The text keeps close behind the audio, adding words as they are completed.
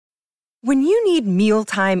When you need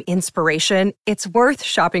mealtime inspiration, it's worth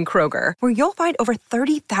shopping Kroger, where you'll find over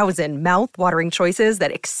 30,000 mouth-watering choices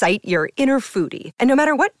that excite your inner foodie. And no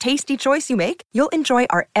matter what tasty choice you make, you'll enjoy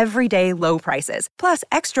our everyday low prices, plus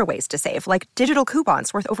extra ways to save, like digital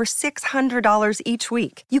coupons worth over $600 each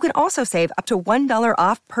week. You can also save up to $1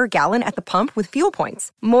 off per gallon at the pump with fuel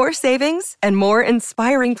points. More savings and more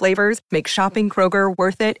inspiring flavors make shopping Kroger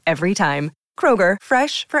worth it every time. Kroger,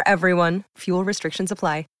 fresh for everyone. Fuel restrictions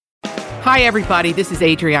apply. Hi, everybody. This is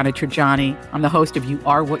Adriana Trajani. I'm the host of You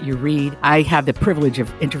Are What You Read. I have the privilege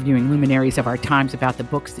of interviewing luminaries of our times about the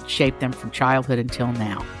books that shaped them from childhood until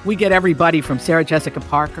now. We get everybody from Sarah Jessica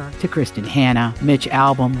Parker to Kristen Hanna, Mitch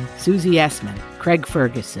Albom, Susie Essman, Craig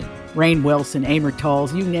Ferguson, Rainn Wilson, Amor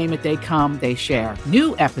Tolls, you name it, they come, they share.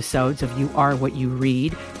 New episodes of You Are What You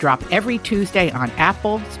Read drop every Tuesday on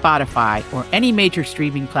Apple, Spotify, or any major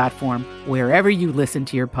streaming platform wherever you listen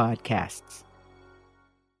to your podcasts.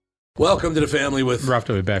 Welcome to the family with Ralph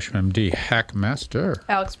W. Basham, MD, Hackmaster.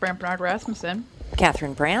 Alex Brandt Bernard Rasmussen.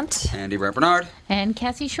 Catherine Brandt. Andy Brandt Bernard. And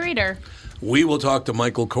Cassie Schrader. We will talk to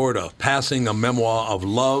Michael Korda, Passing a Memoir of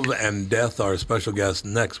Love and Death, our special guest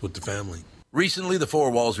next with the family. Recently, the 4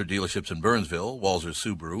 Walser dealerships in Burnsville, Walser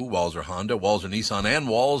Subaru, Walser Honda, Walser Nissan, and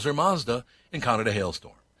Walser Mazda, encountered a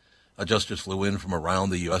hailstorm. Adjusters flew in from around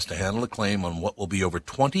the U.S. to handle a claim on what will be over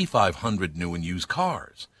 2,500 new and used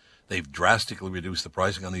cars. They've drastically reduced the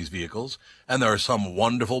pricing on these vehicles, and there are some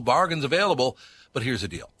wonderful bargains available. But here's the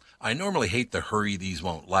deal. I normally hate the hurry these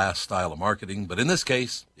won't last style of marketing, but in this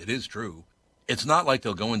case, it is true. It's not like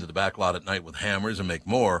they'll go into the back lot at night with hammers and make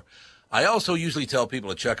more. I also usually tell people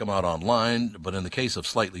to check them out online, but in the case of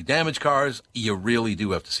slightly damaged cars, you really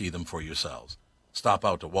do have to see them for yourselves. Stop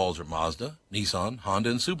out to Walser Mazda, Nissan, Honda,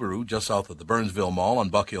 and Subaru just south of the Burnsville Mall on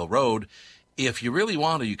Buck Hill Road. If you really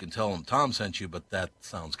want to, you can tell them Tom sent you, but that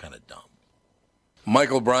sounds kind of dumb.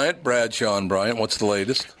 Michael Bryant, Bradshaw and Bryant, what's the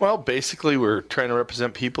latest? Well, basically, we're trying to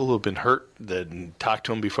represent people who have been hurt, then talk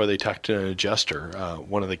to them before they talk to an adjuster.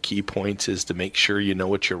 One of the key points is to make sure you know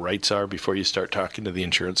what your rights are before you start talking to the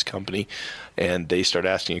insurance company, and they start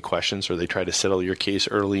asking you questions or they try to settle your case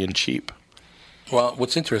early and cheap. Well,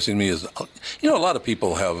 what's interesting to me is, a lot of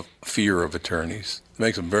people have fear of attorneys. It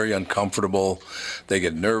makes them very uncomfortable. They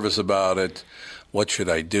get nervous about it. What should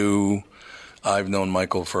I do? I've known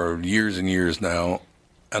Michael for years and years now,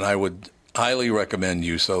 and I would highly recommend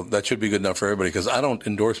you. So that should be good enough for everybody, because I don't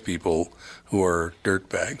endorse people who are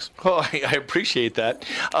dirtbags. Well, I appreciate that.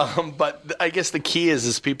 But I guess the key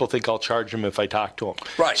is people think I'll charge them if I talk to them.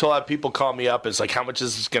 Right. So a lot of people call me up. It's like, how much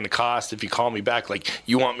is this going to cost if you call me back? Like,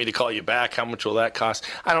 you want me to call you back? How much will that cost?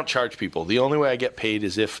 I don't charge people. The only way I get paid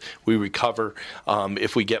is if we recover,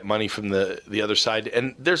 if we get money from the other side.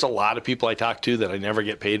 And there's a lot of people I talk to that I never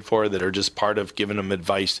get paid for that are just part of giving them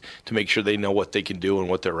advice to make sure they know what they can do and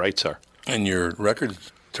what their rights are. And your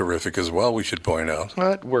record's terrific as well, we should point out.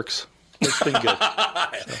 Well, it works. It's been good.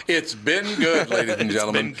 It's been good, ladies and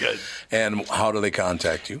gentlemen. It's been good. And how do they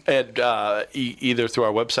contact you? And either through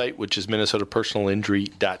our website, which is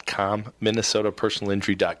minnesotapersonalinjury.com,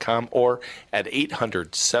 minnesotapersonalinjury.com, or at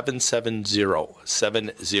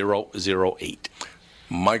 800-770-7008.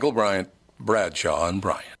 Michael Bryant, Bradshaw and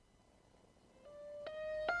Bryant.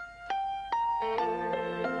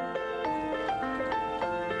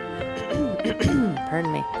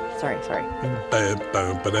 Pardon me. Sorry.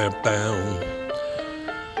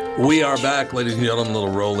 We are back, ladies and gentlemen,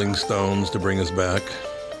 little Rolling Stones to bring us back.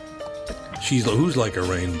 Who's like a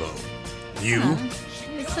rainbow? You?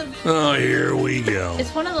 Here we go.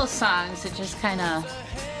 It's one of those songs that just kind of,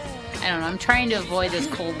 I don't know, I'm trying to avoid this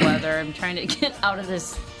cold weather. I'm trying to get out of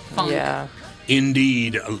this funk. Yeah.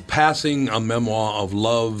 Indeed. Passing a Memoir of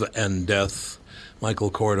Love and Death.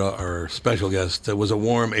 Michael Korda, our special guest. It was a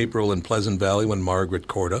warm April in Pleasant Valley when Margaret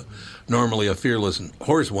Korda, normally a fearless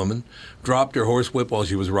horsewoman, dropped her horsewhip while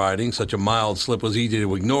she was riding. Such a mild slip was easy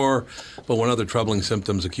to ignore, but when other troubling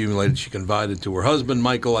symptoms accumulated, she confided to her husband,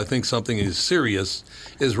 Michael, I think something serious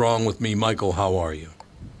is wrong with me. Michael, how are you?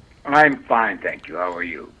 I'm fine, thank you. How are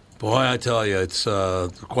you? Boy, I tell you, it's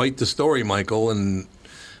quite the story, Michael, and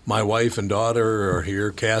my wife and daughter are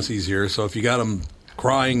here. Cassie's here, so if you got them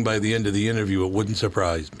crying by the end of the interview, it wouldn't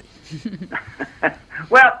surprise me.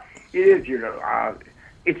 Well, it is,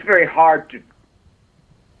 it's very hard to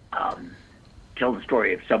tell the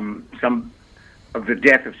story of some of the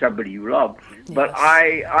death of somebody you love, but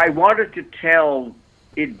I wanted to tell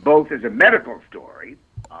it both as a medical story,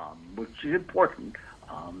 which is important,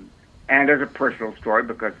 and as a personal story,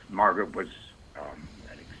 because Margaret was an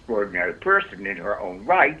extraordinary person in her own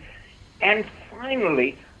right. And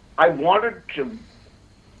finally, I wanted to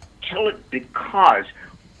tell it because,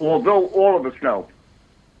 although all of us know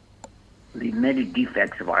the many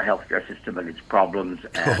defects of our healthcare system and its problems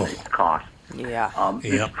and its costs. Yeah.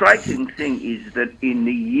 The striking thing is that in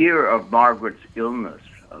the year of Margaret's illness,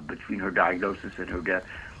 between her diagnosis and her death,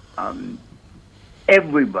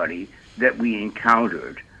 everybody that we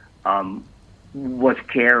encountered was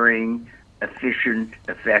caring, efficient,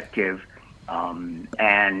 effective, and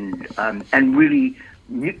really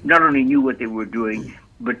not only knew what they were doing,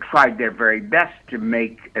 but tried their very best to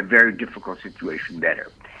make a very difficult situation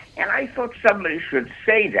better. And I thought somebody should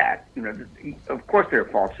say that. Of course there are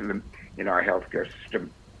faults in our healthcare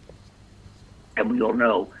system, and we all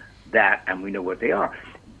know that, and we know what they are.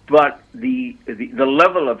 But the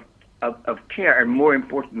level of care, and more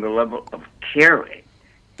important, the level of caring,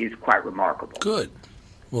 is quite remarkable. Good.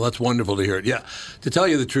 Well, that's wonderful to hear it. Yeah, to tell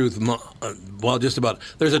you the truth, just about.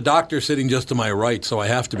 There's a doctor sitting just to my right, so I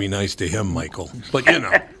have to be nice to him, Michael. But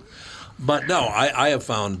but no, I have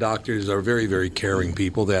found doctors are very, very caring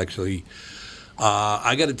people. They actually,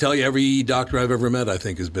 I got to tell you, every doctor I've ever met, I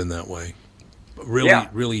think, has been that way. Really,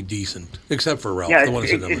 really decent, except for Ralph. Yeah, the one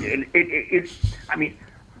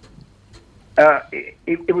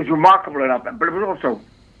it was remarkable enough, but it was also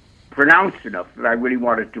pronounced enough that I really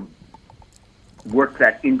wanted to work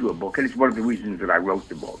that into a book, and it's one of the reasons that I wrote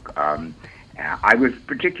the book. I was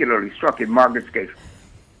particularly struck in Margaret's case.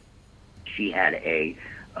 She had a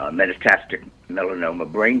metastatic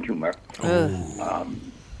melanoma brain tumor,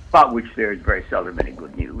 about which there is very seldom any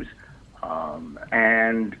good news.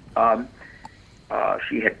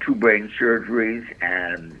 She had 2 brain surgeries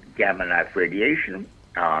and gamma knife radiation,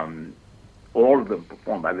 all of them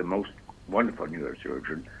performed by the most wonderful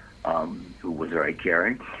neurosurgeon, who was very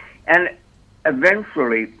caring. And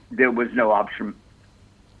eventually, there was no option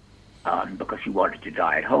because she wanted to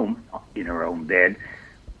die at home in her own bed,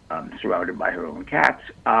 surrounded by her own cats,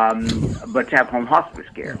 but to have home hospice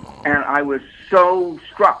care. And I was so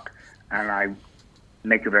struck, and I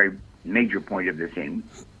make a very major point of this in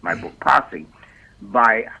my book, Passing,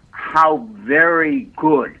 by how very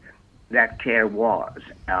good that care was.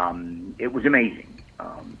 It was amazing.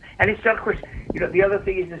 And it's not a question, the other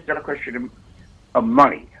thing is it's not a question of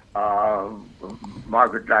money.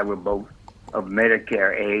 Margaret and I were both of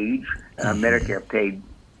Medicare age. Medicare paid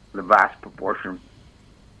the vast proportion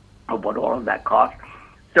of what all of that cost.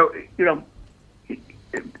 So,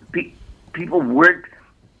 people weren't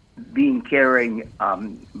being caring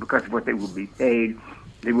because of what they would be paid.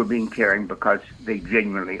 They were being caring because they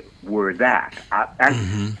genuinely were that.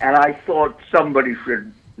 And I thought somebody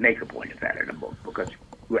should make a point of that in a book because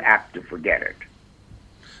we're apt to forget it.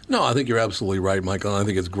 No, I think you're absolutely right, Michael. I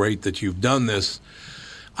think it's great that you've done this.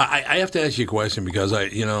 I have to ask you a question because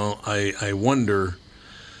I wonder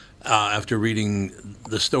after reading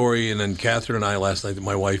the story, and then Catherine and I last night,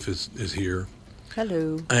 my wife is here.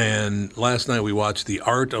 Hello. And last night we watched The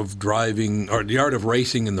Art of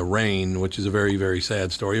Racing in the Rain, which is a very, very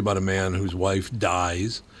sad story about a man whose wife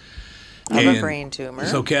dies. Of a brain tumor.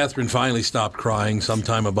 So Catherine finally stopped crying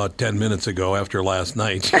sometime about 10 minutes ago after last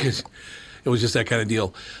night. It was just that kind of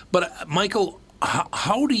deal. But Michael,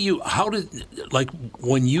 how did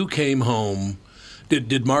when you came home,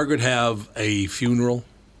 did Margaret have a funeral?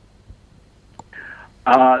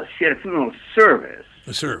 She had a funeral service.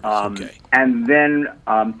 A service, okay. And then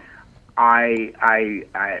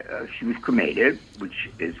she was cremated, which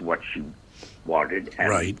is what she wanted. And,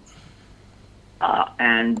 right.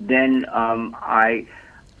 And then I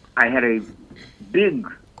had a big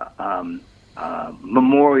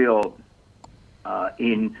memorial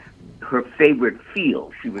in her favorite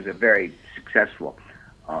field. She was a very successful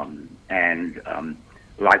and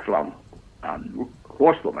lifelong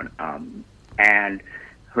horsewoman. And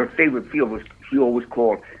her favorite field was, she always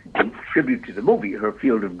called, in tribute to the movie, her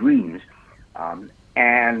Field of Dreams.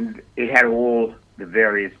 And it had all the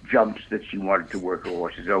various jumps that she wanted to work her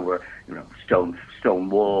horses over, stone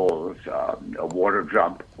walls, a water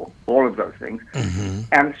jump, all of those things. Mm-hmm.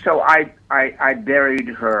 And so I buried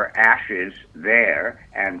her ashes there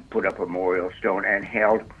and put up a memorial stone and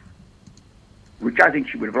held, which I think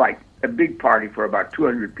she would have liked, a big party for about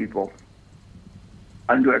 200 people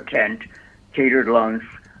under a tent, catered lunch,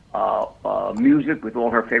 music with all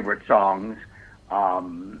her favorite songs,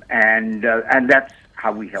 and that's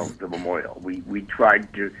how we held the memorial. We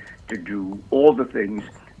tried to do all the things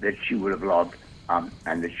that she would have loved,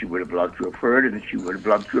 and that she would have loved to have heard, and that she would have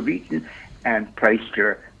loved to have eaten, and placed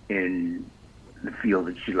her in the field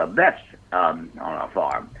that she loved best on our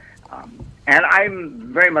farm. And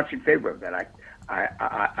I'm very much in favor of that.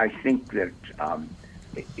 I think that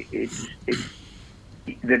it's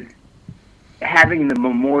that having the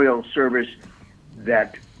memorial service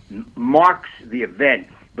that marks the event,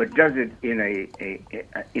 but does it in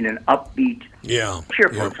in an upbeat,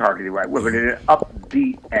 cheerful is hardly the right word, but in an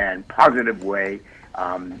upbeat and positive way,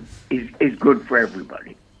 is good for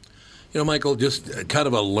everybody. You know, Michael, just kind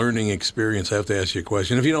of a learning experience. I have to ask you a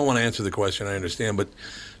question. If you don't want to answer the question, I understand, but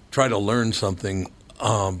try to learn something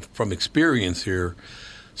from experience here.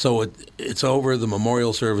 So it's over, the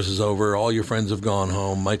memorial service is over, all your friends have gone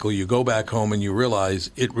home. Michael, you go back home and you realize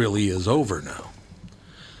it really is over now.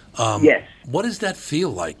 Yes. What does that feel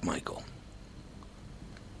like, Michael?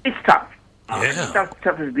 It's tough. Yeah. It's not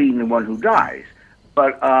tough as being the one who dies,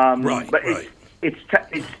 but it's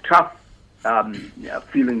tough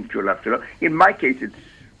feeling that you're left alone. In my case, it's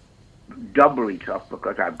doubly tough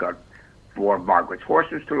because I've got 4 of Margaret's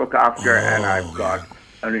horses to look after, and I've got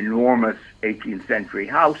an enormous 18th century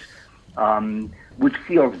house, which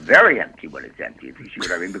feels very empty when it's empty, if you see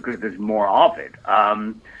what I mean, because there's more of it.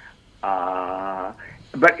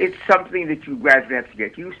 But it's something that you gradually have to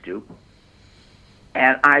get used to.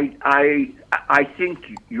 And I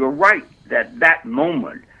think you're right that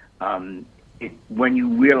moment, when you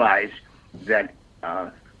realize that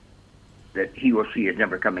he or she is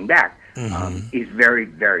never coming back, is very,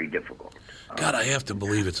 very difficult. God, I have to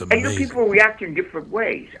believe it's amazing. And people react in different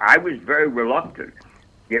ways. I was very reluctant to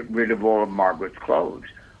get rid of all of Margaret's clothes.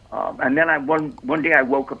 And then one day I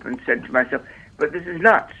woke up and said to myself, but this is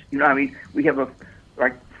nuts. You know, I mean, we have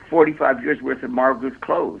 45 years worth of Margaret's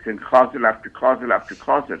clothes in closet after closet after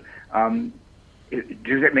closet.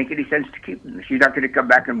 Does it make any sense to keep them? She's not going to come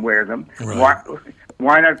back and wear them. Right.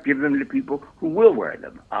 Why not give them to people who will wear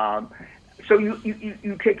them? So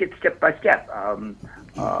you take it step by step.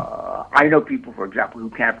 I know people, for example, who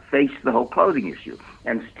can't face the whole clothing issue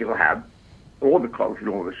and still have all the clothes and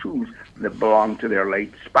all the shoes that belong to their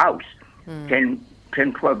late spouse 10,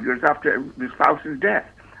 12 years after the spouse's death.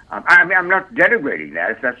 I mean, I'm not denigrating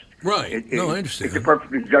that. If that's right. I understand. It's a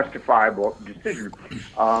perfectly justifiable decision.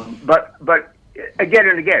 But again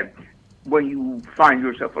and again, when you find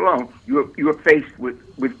yourself alone, you're faced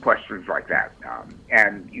with questions like that,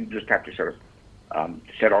 and you just have to sort of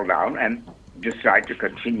settle down and decide to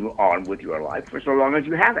continue on with your life for so long as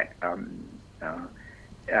you have it.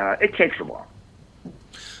 It takes a while.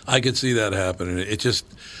 I could see that happening. It just,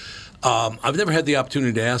 I've never had the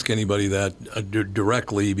opportunity to ask anybody that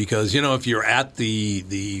directly because, you know, if you're at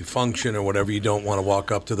the function or whatever, you don't want to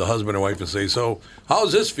walk up to the husband or wife and say, so how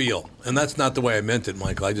does this feel? And that's not the way I meant it,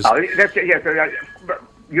 Michael. I just... I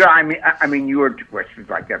mean, your questions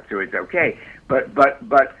like that, so it's okay. But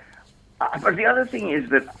the other thing is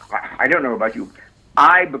that, I don't know about you,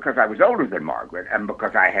 because I was older than Margaret and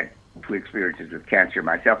because I had 2 experiences with cancer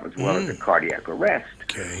myself as well as a cardiac arrest,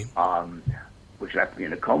 which left me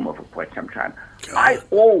in a coma for quite some time, I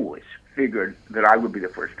always figured that I would be the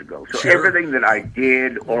first to go. So everything that I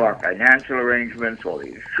did, all our financial arrangements, all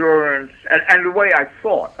the insurance, and the way I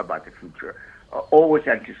thought about the future, always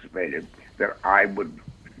anticipated that I would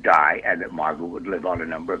die and that Margaret would live on a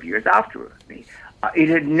number of years after me. It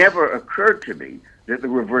had never occurred to me that the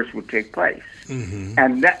reverse would take place,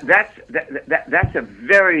 and that's a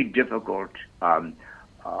very difficult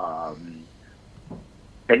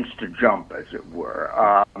fence to jump, as it were,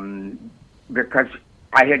 because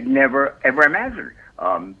I had never ever imagined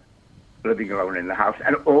living alone in the house,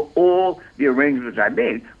 and all the arrangements I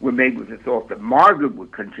made were made with the thought that Margaret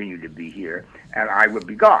would continue to be here and I would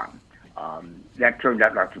be gone. That turned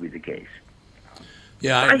out not to be the case.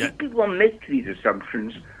 Yeah, I think people make these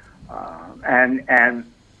assumptions, and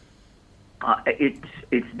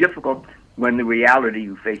it's difficult when the reality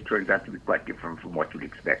you face turns out to be quite different from what you'd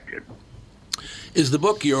expected. Is the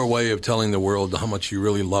book your way of telling the world how much you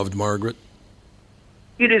really loved Margaret?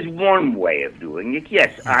 It is one way of doing it,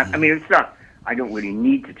 yes. I mean, it's not... I don't really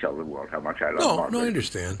need to tell the world how much I love Margaret. No, I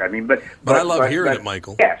understand. I mean, but I love hearing it,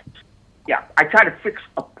 Michael. Yes. Yeah, I try to fix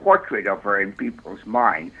a portrait of her in people's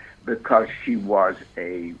mind because she was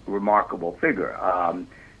a remarkable figure.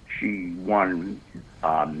 She won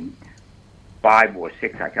 5 or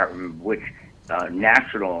 6, I can't remember which,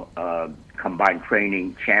 national combined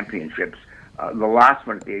training championships. The last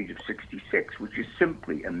one at the age of 66, which is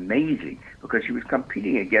simply amazing because she was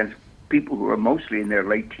competing against people who were mostly in their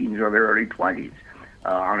late teens or their early 20s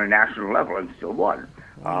on a national level and still won.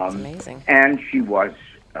 That's amazing. And she was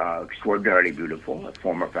extraordinarily beautiful, a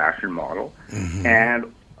former fashion model,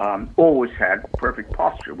 and always had perfect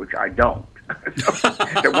posture, which I don't.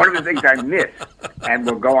 So one of the things I miss, and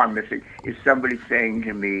will go on missing, is somebody saying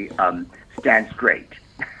to me, stand straight.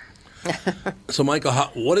 So, Michael,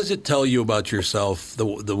 what does it tell you about yourself,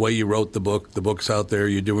 the way you wrote the book, the book's out there,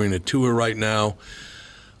 you're doing a tour right now?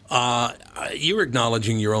 You're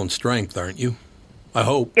acknowledging your own strength, aren't you? I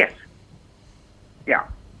hope. Yes. Yeah.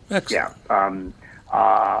 Excellent.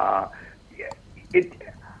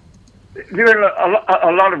 There are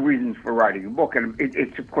a lot of reasons for writing a book, and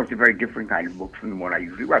it's of course a very different kind of book from the one I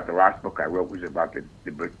usually write. The last book I wrote was about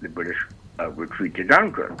the British retreat to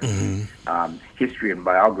Dunkirk. History and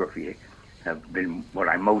biography have been what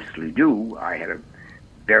I mostly do. I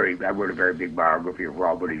wrote a very big biography of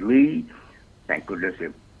Robert E. Lee. Thank goodness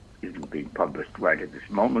it isn't being published right at this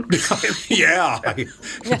moment.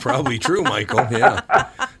 Probably true, Michael. Yeah,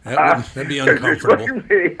 that'd be uncomfortable. It wasn't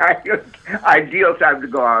the ideal time to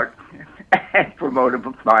go out and promote a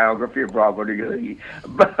biography of Robert E. Lee,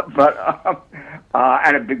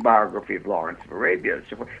 and a big biography of Lawrence of Arabia and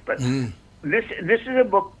so forth. But this is a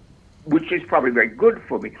book which is probably very good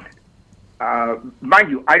for me. Mind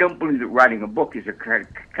you, I don't believe that writing a book is a kind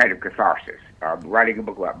of catharsis. Writing a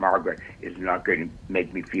book about Margaret is not going to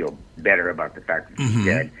make me feel better about the fact that she's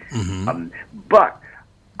dead. But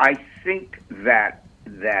I think that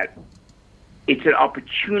it's an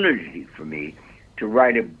opportunity for me to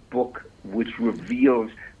write a book which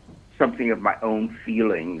reveals something of my own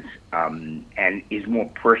feelings and is more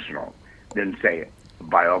personal than, say, a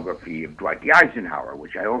biography of Dwight D. Eisenhower,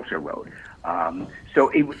 which I also wrote.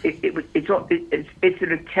 So it's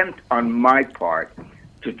an attempt on my part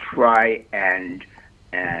to try and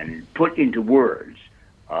put into words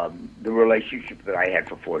the relationship that I had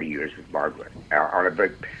for 40 years with Margaret on a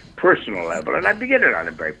very personal level, and I began it on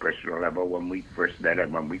a very personal level when we first met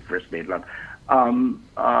and when we first made love.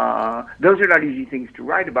 Those are not easy things to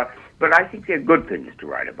write about, but I think they're good things to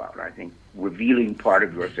write about. I think revealing part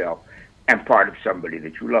of yourself and part of somebody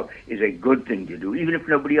that you love is a good thing to do, even if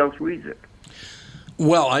nobody else reads it.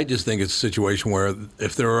 Well, I just think it's a situation where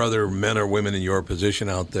if there are other men or women in your position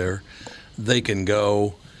out there, they can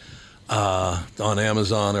go on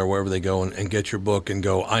Amazon or wherever they go and get your book and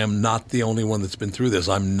go, I am not the only one that's been through this.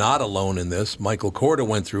 I'm not alone in this. Michael Korda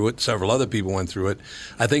went through it. Several other people went through it.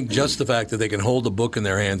 I think just the fact that they can hold a book in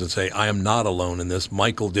their hands and say, I am not alone in this.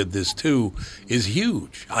 Michael did this too is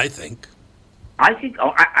huge, I think. I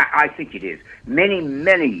think it is. Many,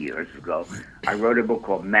 many years ago, I wrote a book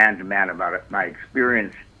called Man to Man about my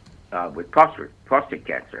experience with prostate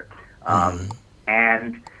cancer.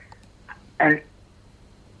 And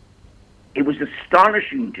it was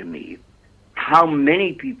astonishing to me how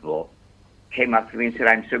many people came up to me and said,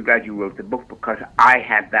 I'm so glad you wrote the book because I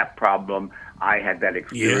had that problem, I had that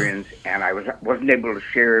experience, and I wasn't able to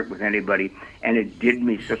share it with anybody, and it did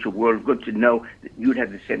me such a world of good to know that you'd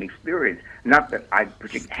had the same experience. Not that I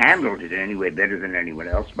handled it in any way better than anyone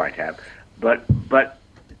else might have, but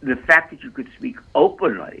the fact that you could speak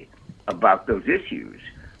openly about those issues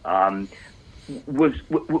was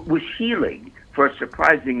healing for a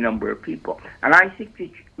surprising number of people. And I think that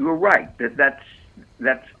you're right,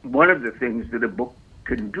 that's one of the things that a book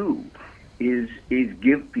can do is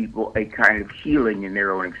give people a kind of healing in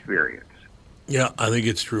their own experience. Yeah, I think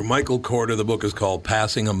it's true. Michael Korda, the book is called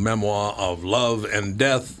Passing, a Memoir of Love and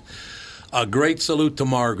Death. A great salute to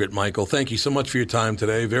Margaret, Michael. Thank you so much for your time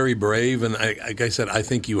today. Very brave. And like I said, I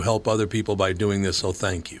think you help other people by doing this, so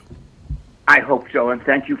thank you. I hope so, and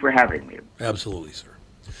thank you for having me. Absolutely, sir.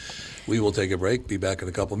 We will take a break. Be back in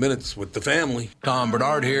a couple of minutes with the family. Tom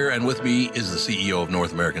Bernard here, and with me is the CEO of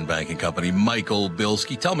North American Banking Company, Michael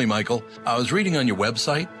Bilski. Tell me, Michael, I was reading on your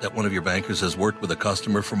website that one of your bankers has worked with a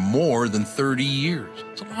customer for more than 30 years.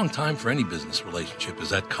 It's a long time for any business relationship. Is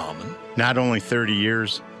that common? Not only 30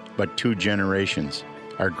 years, but 2 generations.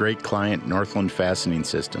 Our great client, Northland Fastening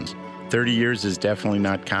Systems. 30 years is definitely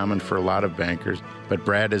not common for a lot of bankers, but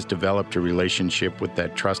Brad has developed a relationship with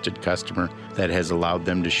that trusted customer that has allowed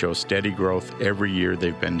them to show steady growth every year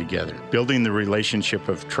they've been together. Building the relationship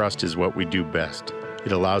of trust is what we do best.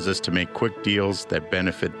 It allows us to make quick deals that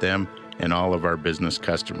benefit them and all of our business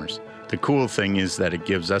customers. The cool thing is that it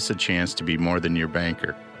gives us a chance to be more than your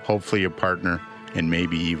banker, hopefully a partner, and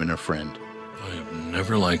maybe even a friend. I have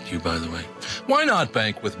never liked you, by the way. Why not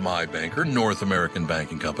bank with my banker, North American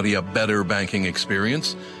Banking Company, a better banking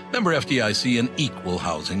experience? Member FDIC, an equal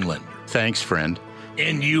housing lender. Thanks, friend.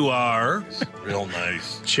 And you are? Real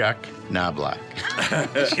nice. Chuck Knobloch.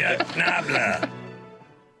 Chuck Knobloch.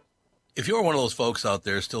 If you're one of those folks out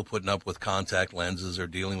there still putting up with contact lenses or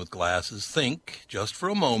dealing with glasses, think, just for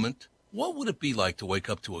a moment, what would it be like to wake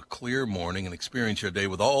up to a clear morning and experience your day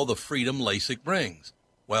with all the freedom LASIK brings?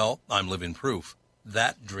 Well, I'm living proof.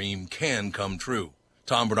 That dream can come true.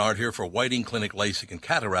 Tom Bernard here for Whiting Clinic LASIK and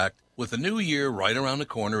Cataract. With the new year right around the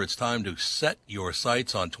corner, it's time to set your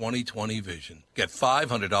sights on 20/20 vision. Get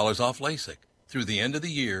 $500 off LASIK through the end of the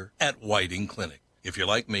year at Whiting Clinic. If you're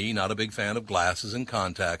like me, not a big fan of glasses and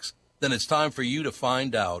contacts, then it's time for you to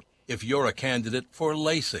find out if you're a candidate for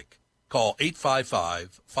LASIK. Call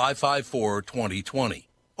 855-554-2020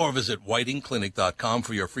 or visit whitingclinic.com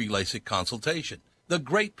for your free LASIK consultation. The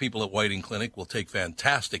great people at Whiting Clinic will take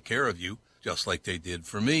fantastic care of you, just like they did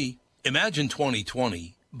for me. Imagine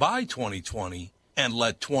 2020, buy 2020, and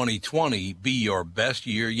let 2020 be your best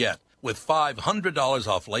year yet with $500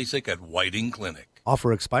 off LASIK at Whiting Clinic.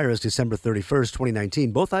 Offer expires December 31st,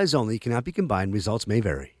 2019. Both eyes only, cannot be combined. Results may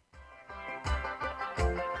vary.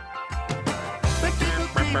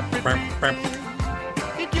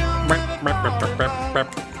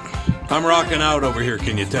 I'm rocking out over here,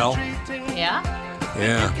 can you tell? Yeah?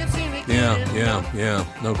 Yeah.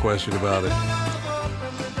 No question about it.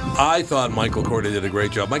 I thought Michael Korda did a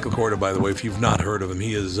great job. Michael Korda, by the way, if you've not heard of him,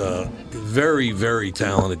 he is a very, very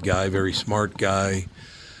talented guy, very smart guy.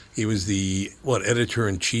 He was the,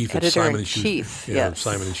 editor-in-chief at Simon & Schuster. Yes.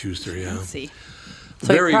 Simon & Schuster, yeah. Let's see. So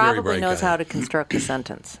Very, he very probably bright knows guy. how to construct a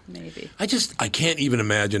sentence. Maybe. I can't even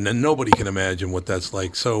imagine, and nobody can imagine what that's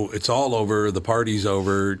like. So it's all over. The party's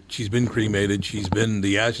over. She's been cremated.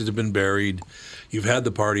 The ashes have been buried. You've had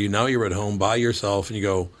the party. Now you're at home by yourself, and you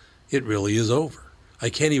go, it really is over. I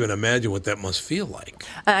can't even imagine what that must feel like.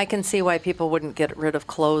 I can see why people wouldn't get rid of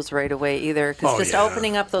clothes right away either, because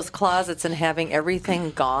opening up those closets and having everything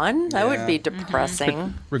gone, that would be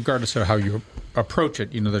depressing. Regardless of how you approach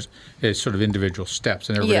it, there's sort of individual steps,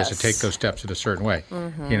 and everybody has to take those steps in a certain way.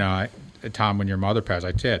 Tom, when your mother passed,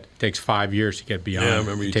 I said, it takes 5 years to get beyond. Yeah, I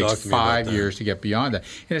remember you talking to me about that. It takes 5 years to get beyond that.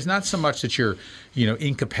 And it's not so much that you're,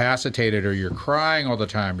 incapacitated or you're crying all the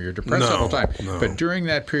time or you're depressed all the time. No. But during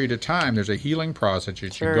that period of time, there's a healing process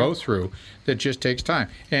that you go through that just takes time.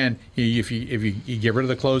 And if you get rid of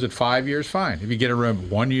the clothes at 5 years, fine. If you get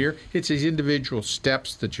around 1 year, it's these individual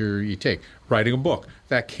steps that you take. Writing a book,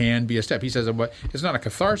 that can be a step. He says it's not a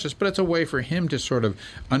catharsis, but it's a way for him to sort of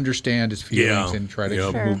understand his feelings and try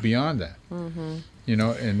to move beyond that. Mm-hmm.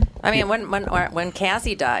 And I mean, when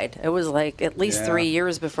Cassie died, it was like at least 3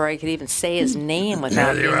 years before I could even say his name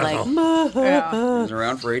without being like, He was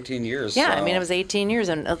around for 18 years. Yeah, so. I mean, it was 18 years,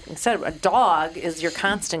 and instead, a dog is your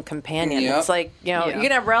constant companion. Yep. It's like, you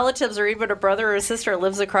can have relatives or even a brother or a sister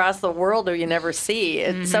lives across the world who you never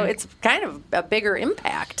see. So it's kind of a bigger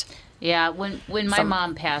impact. Yeah, when my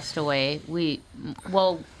mom passed away, we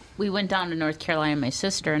went down to North Carolina, my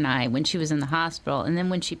sister and I, when she was in the hospital. And then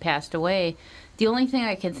when she passed away, the only thing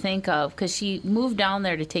I could think of, because she moved down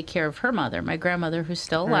there to take care of her mother, my grandmother, who's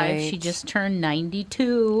still alive. Right. She just turned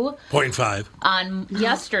 92. 0.5. On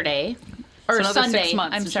yesterday. Or so Sunday. 6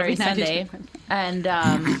 months I'm and sorry, she'll be 92. Sunday. And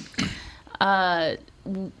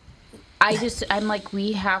I'm like,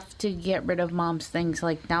 we have to get rid of Mom's things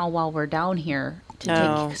like now while we're down here.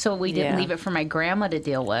 So we didn't leave it for my grandma to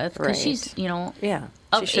deal with. Because she's, she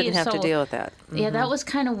shouldn't have to deal with that. Yeah, that was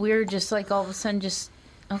kind of weird. Just like all of a sudden,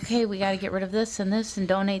 okay, we got to get rid of this and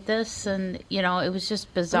donate this. And, it was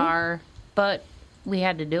just bizarre. But we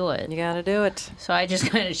had to do it. You got to do it. So I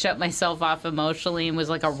just kind of shut myself off emotionally and was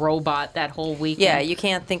like a robot that whole weekend. Yeah, you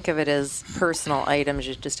can't think of it as personal items.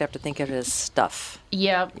 You just have to think of it as stuff.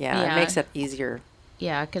 Yep. Yeah, it makes it easier.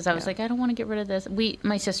 Yeah, because I was like, I don't want to get rid of this.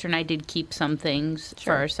 My sister and I did keep some things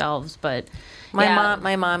for ourselves, but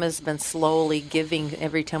my mom has been slowly giving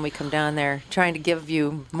every time we come down there, trying to give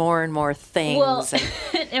you more and more things. Well,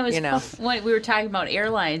 it was when we were talking about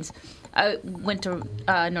airlines. I went to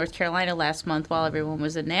North Carolina last month while everyone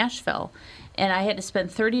was in Nashville, and I had to spend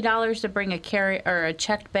 $30 to bring a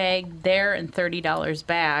checked bag there and $30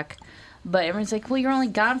 back. But everyone's like, well, you're only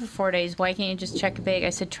gone for 4 days. Why can't you just check a bag?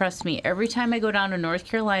 I said, trust me. Every time I go down to North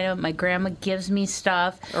Carolina, my grandma gives me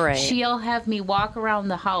stuff. Right. She'll have me walk around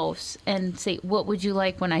the house and say, what would you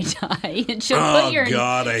like when I die? And she'll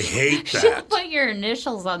God, I hate that. She'll put your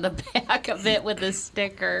initials on the back of it with a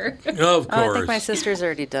sticker. Of course. I think my sister's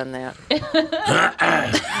already done that. Well,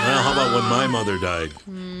 how about when my mother died?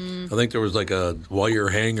 I think there was like a wire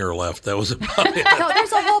hanger left. That was about it. No,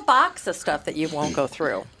 there's a whole box of stuff that you won't go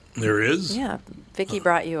through. There is? Yeah. Vicki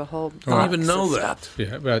brought you a whole box. I didn't even know of that. Stuff.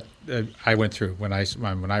 Yeah, but I went through when I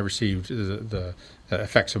received the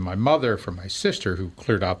effects of my mother from my sister, who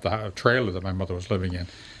cleared out the trailer that my mother was living in.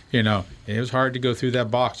 It was hard to go through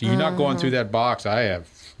that box. You're not going through that box. I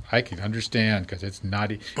can understand, because it's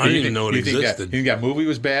not. I didn't even know it existed. You think that movie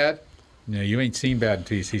was bad? No, you ain't seen bad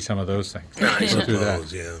until you see some of those things. I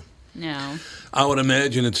suppose, yeah. No. I would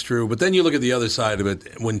imagine it's true. But then you look at the other side of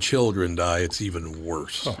it. When children die, it's even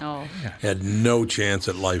worse. Oh. Had no chance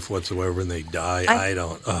at life whatsoever, and they die. I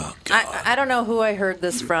don't. Oh, God. I don't know who I heard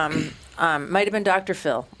this from. Might have been Dr.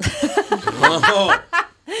 Phil.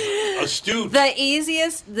 Astute. The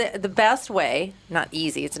easiest, the best way, not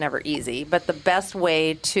easy, it's never easy, but the best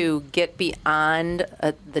way to get beyond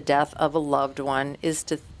the death of a loved one is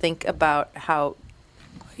to think about how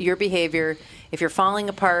your behavior, if you're falling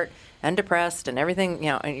apart and depressed and everything,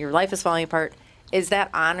 and your life is falling apart, is that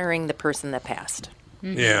honoring the person that passed?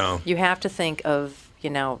 Mm-hmm. Yeah. You have to think of,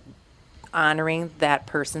 honoring that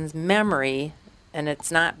person's memory, and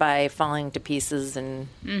it's not by falling to pieces and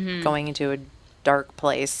going into a dark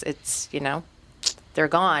place. It's, they're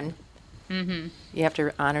gone. Mm-hmm. You have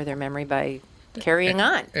to honor their memory by carrying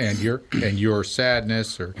on. And your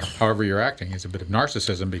sadness, or however you're acting, is a bit of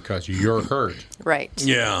narcissism because you're hurt. Right.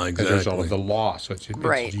 Yeah, exactly. There's all of the loss. So it's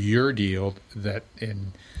your deal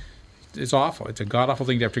it's awful. It's a god-awful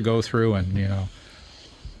thing to have to go through, and, yeah.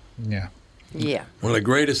 Yeah. One of the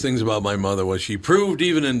greatest things about my mother was she proved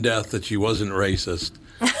even in death that she wasn't racist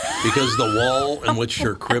because the wall in which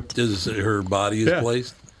her body is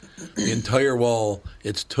placed, the entire wall,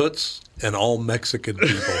 it's Toots and all Mexican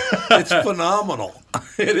people. It's phenomenal.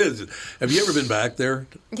 It is. Have you ever been back there?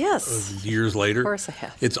 Yes. Years later? Of course I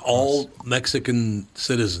have. It's all Mexican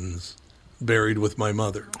citizens buried with my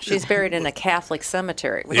mother. She's buried in a Catholic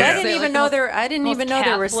cemetery. Which Yeah. I didn't even know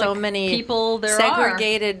there were so many people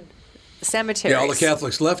segregated cemeteries. Yeah, all the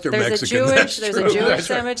Catholics left are there's Mexican. There's a Jewish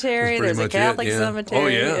cemetery. That's There's a pretty much Catholic it, yeah. cemetery. Oh,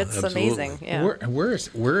 yeah, It's absolutely. amazing. Yeah.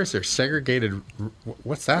 Where is there segregated?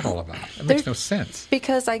 What's that all about? It makes no sense.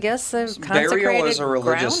 Because I guess a Burial consecrated is a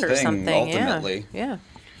religious ground or thing, something. ultimately. Yeah.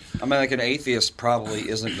 I mean, like an atheist probably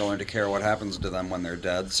isn't going to care what happens to them when they're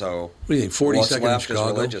dead. So What do you think, 42nd what's in left is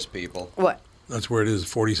Chicago? religious people. What? That's where it is,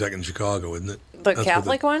 42nd in Chicago, isn't it? The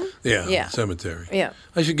Catholic one? Yeah, Yeah. cemetery. Yeah.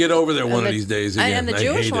 I should get over there one And of these days again. And the I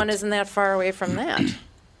Jewish hate one it. isn't that far away from that.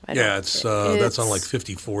 Yeah, that's on like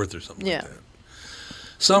 54th or something Yeah. like that.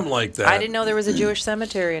 Something like that. I didn't know there was a Jewish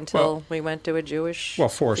cemetery until we went to a Jewish. Well,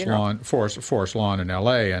 Forest funeral. Lawn in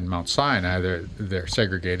L.A. and Mount Sinai, they're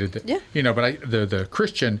segregated. Yeah. But the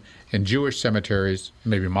Christian and Jewish cemeteries,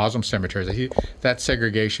 maybe Muslim cemeteries, that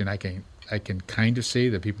segregation I can kind of see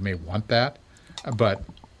that people may want that, but.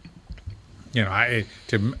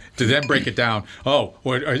 To then break it down. Oh,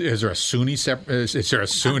 is there a Sunni? Is there a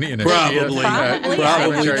Sunni and a Probably. Shia?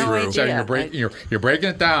 Probably cemetery? true. So you're breaking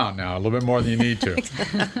it down now a little bit more than you need to.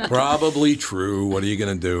 Probably true. What are you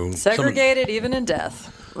going to do? Segregated even in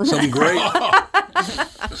death. Some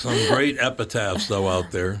great epitaphs though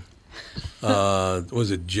out there.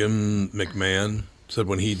 Was it Jim McMahon said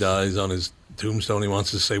when he dies on his tombstone he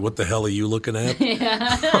wants to say, "What the hell are you looking at?"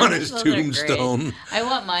 on his Those are great. tombstone. I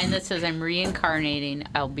want mine that says, "I'm reincarnating.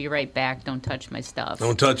 I'll be right back. Don't touch my stuff."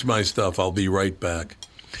 Don't touch my stuff. I'll be right back.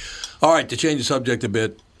 All right, to change the subject a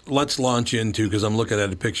bit, let's launch into, because I'm looking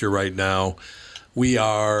at a picture right now. We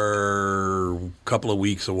are a couple of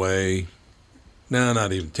weeks away. No,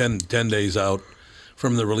 not even 10 days out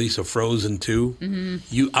from the release of Frozen 2.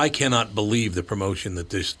 Mm-hmm. I cannot believe the promotion that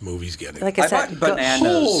this movie's getting. Like I said, bought bananas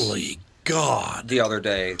Holy God. the other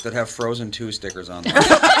day that have Frozen 2 stickers on them.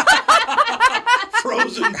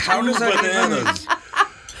 Frozen How 2 does that bananas.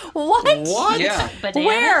 What? Yeah. Bananas?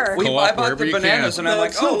 Where? Co-op I bought wherever the you bananas can. and I'm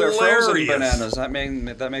like, That's oh, they're frozen hilarious. bananas. I mean,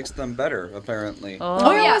 that makes them better, apparently.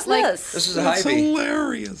 Oh, yeah, yeah, was like- this? This is That's Hy-Vee.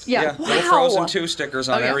 hilarious. Yeah. Little Frozen 2 stickers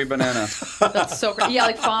on every banana. That's so great. Yeah,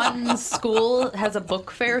 like Fawn's school has a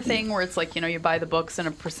book fair thing where it's like, you buy the books and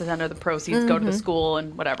a percent of the proceeds go to the school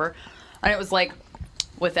and whatever. And it was like,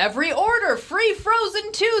 with every order, free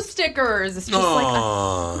Frozen 2 stickers. It's just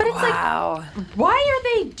Aw. but it's Wow. like, why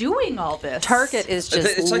are they doing all this? Target is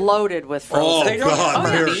just It's like- loaded with Frozen. Oh, They don't God.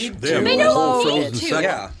 need They have to. a They whole don't Frozen need to. section.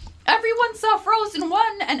 Yeah. Everyone saw Frozen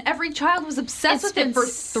 1, and every child was obsessed It's with it been for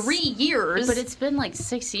 3 years. But it's been like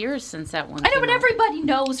 6 years since that one. I know, came but out. everybody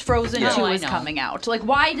knows Frozen Yeah. 2 Oh, I is know. coming out. Like,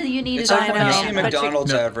 why do you need It's it like on when you see But you-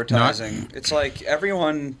 McDonald's advertising. It's like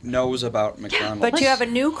everyone knows about McDonald's. But you have a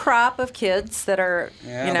new crop of kids that are,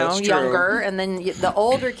 Yeah, that's true. younger, and then the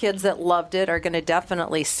older kids that loved it are going to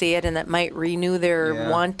definitely see it, and that might renew their Yeah.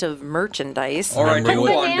 want of merchandise. Or I Remember do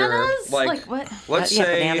what- wonder, Bananas? like, Like, what? let's yeah,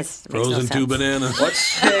 say, bananas makes no Frozen 2 sense. bananas. let's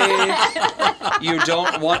say you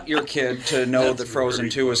don't want your kid to know that Frozen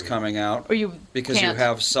 2 is coming out. Or you because can't. you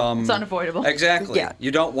have some. It's unavoidable. Exactly. Yeah.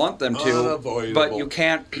 You don't want them to, Unavoidable. but you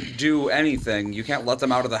can't do anything. You can't let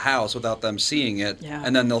them out of the house without them seeing it, Yeah.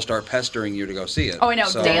 and then they'll start pestering you to go see it. Oh, I know.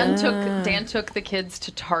 So- Dan took the kids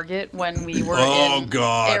to Target when we were Oh, in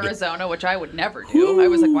God. Arizona, which I would never do. I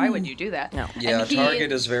was like, why would you do that? No. Yeah, And he-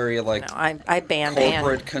 Target is very like No, I banned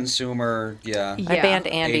corporate Andy. consumer. Yeah. I Yeah. banned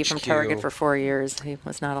Andy from HQ. Target for 4 years. He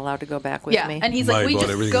was not allowed to go back with me. And he's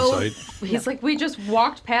like, we just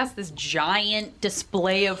walked past this giant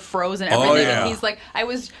display of frozen everything, and he's like, I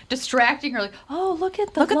was distracting her, like, oh, look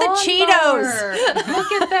at the Cheetos,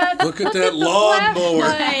 look at that, look at that lawnmower,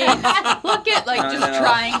 look at just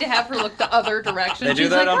trying to have her look the other direction. They do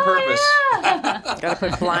that on purpose. Got to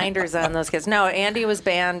put blinders on those kids. No, Andy was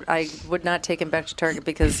banned. I would not take him back to Target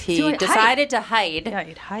because he decided to hide. Yeah,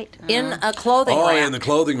 he'd hide in a clothing rack. Oh, in the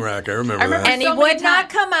clothing rack. I remember that. And he would not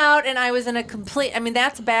come out, and I was in a complete... I mean,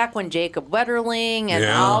 that's back when Jacob Wetterling and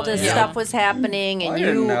all this stuff was happening. And I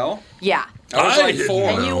didn't know. Yeah. I was like 4.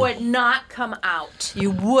 And you would not come out.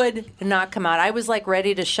 You would not come out. I was like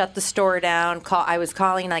ready to shut the store down. I was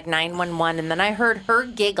calling like 911, and then I heard her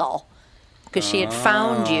giggle because she had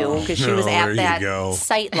found you because she was at that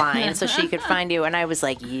sight line so she could find you. And I was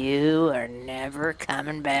like, you are never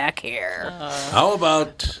coming back here. How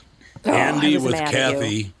about Andy with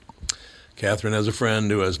Kathy? Catherine has a friend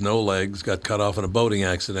who has no legs, got cut off in a boating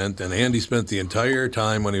accident, and Andy spent the entire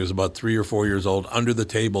time when he was about 3 or 4 years old under the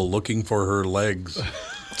table looking for her legs.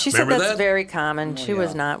 She said that's very common. She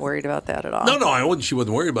was not worried about that at all. No, she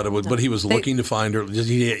wasn't worried about it, but he was looking to find her.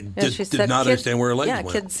 He did not understand where her legs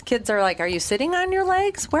went. Yeah, kids are like, are you sitting on your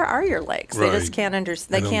legs? Where are your legs? Right. They just can't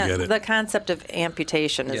understand. They don't get it. The concept of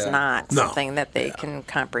amputation is not something that they can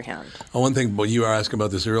comprehend. One thing, but you were asking about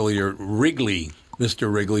this earlier, Wrigley.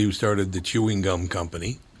 Mr. Wrigley, who started the chewing gum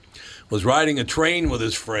company, was riding a train with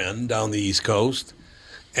his friend down the East Coast,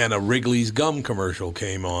 and a Wrigley's gum commercial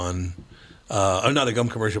came on. Not a gum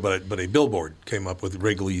commercial, but a billboard came up with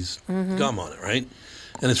Wrigley's gum on it, right?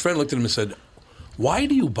 And his friend looked at him and said, why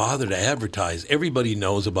do you bother to advertise? Everybody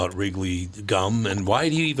knows about Wrigley gum, and why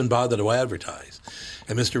do you even bother to advertise?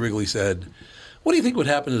 And Mr. Wrigley said, what do you think would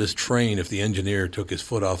happen to this train if the engineer took his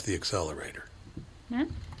foot off the accelerator? Yeah.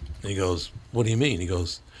 And he goes, what do you mean? He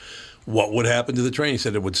goes, what would happen to the train? He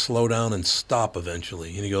said it would slow down and stop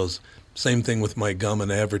eventually. And he goes, same thing with my gum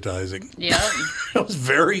and advertising. Yeah. That was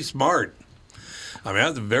very smart. I mean,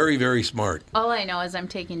 that's very, very smart. All I know is I'm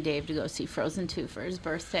taking Dave to go see Frozen 2 for his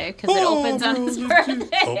birthday because it opens on his birthday.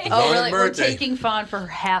 Really? We're taking Fawn for her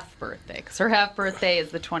half birthday because her half birthday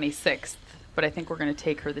is the 26th. But I think we're going to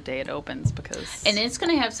take her the day it opens because... And it's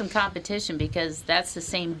going to have some competition because that's the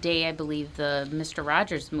same day, I believe, the Mr.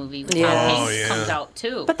 Rogers movie with Tom Hanks comes out,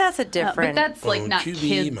 too. But that's a different... but that's, like, not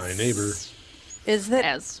kids... my neighbor. Is that...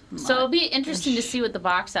 As so it'll be interesting to see what the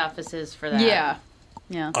box office is for that.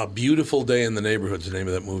 Yeah. A Beautiful Day in the Neighborhood is the name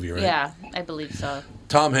of that movie, right? Yeah, I believe so.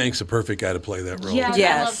 Tom Hanks, a perfect guy to play that role. Yeah,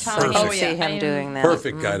 I love Tom Hanks. I see him doing that.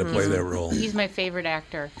 Perfect guy to play that role. He's my favorite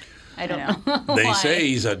actor. I don't know. They say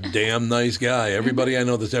he's a damn nice guy. Everybody I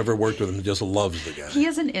know that's ever worked with him just loves the guy. He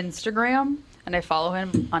has an Instagram, and I follow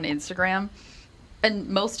him on Instagram. And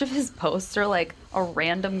most of his posts are like a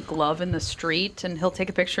random glove in the street, and he'll take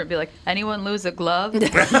a picture and be like, anyone lose a glove?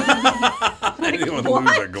 Anyone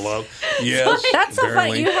lose a glove? Yes. That's so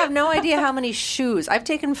funny. You have no idea how many shoes. I've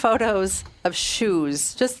taken photos of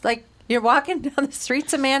shoes. Just like you're walking down the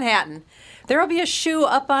streets of Manhattan. There will be a shoe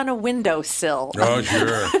up on a windowsill. Oh,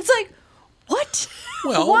 sure. It's like, what?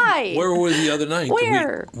 Well, why? Where were we the other night?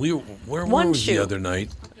 Where? Where were we the other night?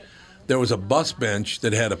 There was a bus bench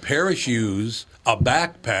that had a pair of shoes, a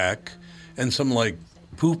backpack, and some, like,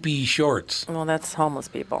 poopy shorts. Well, that's homeless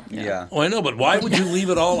people. Yeah. Oh, I know, but why would you leave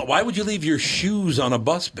it all? Why would you leave your shoes on a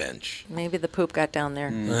bus bench? Maybe the poop got down there.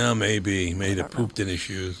 Well, maybe. Maybe it pooped in his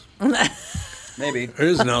shoes. Maybe.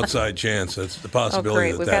 There's an outside chance. That's the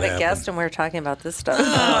possibility great. We've that got a happened. guest, and we're talking about this stuff.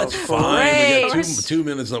 It's fine. Great. We got 2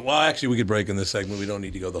 minutes left. Well, actually, we could break in this segment. We don't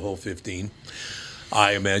need to go the whole 15.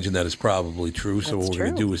 I imagine that is probably true. So what we're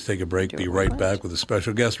going to do is take a break, be right back with a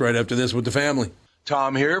special guest right after this with the family.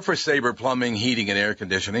 Tom here for Sabre Plumbing, Heating, and Air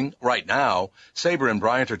Conditioning. Right now, Sabre and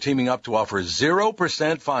Bryant are teaming up to offer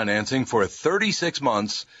 0% financing for 36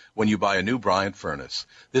 months when you buy a new Bryant furnace.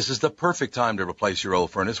 This is the perfect time to replace your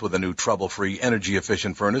old furnace with a new trouble-free,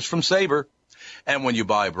 energy-efficient furnace from Sabre. And when you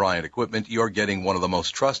buy Bryant equipment, you're getting one of the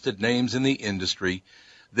most trusted names in the industry.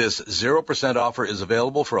 This 0% offer is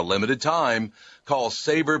available for a limited time. Call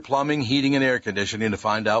Sabre Plumbing, Heating, and Air Conditioning to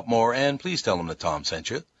find out more, and please tell them that Tom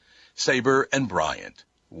sent you. Sabre and Bryant,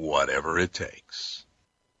 whatever it takes.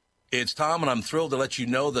 It's Tom, and I'm thrilled to let you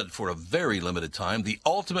know that for a very limited time, the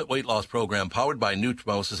Ultimate Weight Loss Program powered by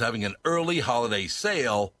Nutrimos is having an early holiday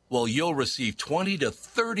sale. Well, you'll receive 20 to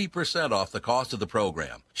 30% off the cost of the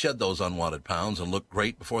program. Shed those unwanted pounds and look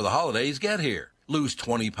great before the holidays get here. Lose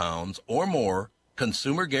 20 pounds or more.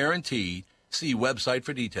 Consumer guaranteed. See website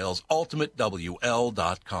for details,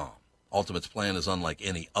 ultimatewl.com. Ultimate's plan is unlike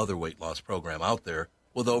any other weight loss program out there.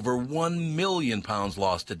 with over 1 million pounds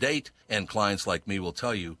lost to date, and clients like me will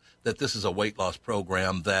tell you that this is a weight loss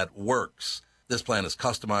program that works. This plan is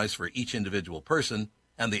customized for each individual person,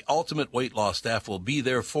 and the Ultimate Weight Loss staff will be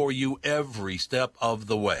there for you every step of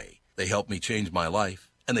the way. They helped me change my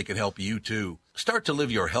life, and they can help you too. Start to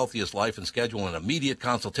live your healthiest life and schedule an immediate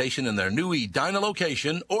consultation in their new Edina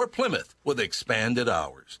location or Plymouth with expanded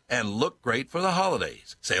hours. And look great for the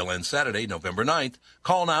holidays. Sale ends Saturday, November 9th.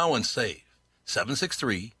 Call now and save.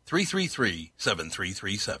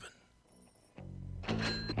 763-333-7337.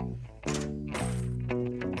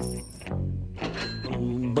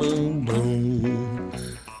 Boom, boom.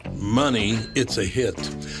 Money, it's a hit.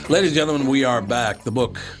 Ladies and gentlemen, we are back. The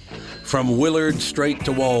book, From Willard Straight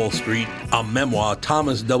to Wall Street, a memoir.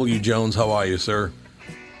 Thomas W. Jones, how are you, sir?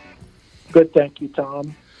 Good, thank you,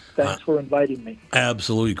 Tom. Thanks for inviting me.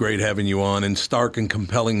 Absolutely great having you on. In stark and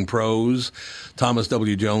compelling prose, Thomas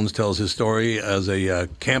W. Jones tells his story as a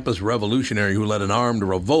campus revolutionary who led an armed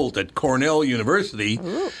revolt at Cornell University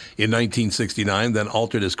in 1969, then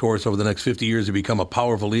altered his course over the next 50 years to become a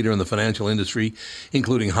powerful leader in the financial industry,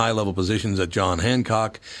 including high-level positions at John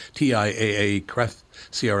Hancock, TIAA, CREF,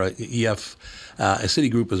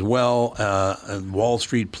 Citigroup as well, and Wall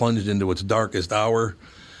Street plunged into its darkest hour.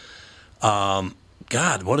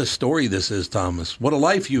 God, what a story this is, Thomas. What a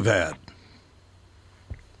life you've had.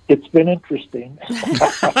 It's been interesting.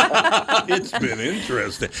 It's been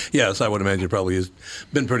interesting. Yes, I would imagine it probably has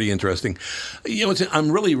been pretty interesting. You know, I'm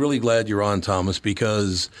really, really glad you're on, Thomas,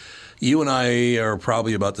 because you and I are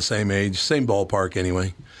probably about the same age, same ballpark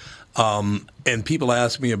anyway. And people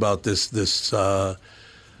ask me about this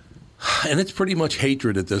and it's pretty much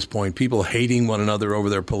hatred at this point. People hating one another over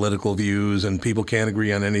their political views, and people can't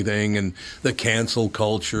agree on anything, and the cancel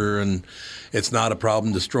culture, and it's not a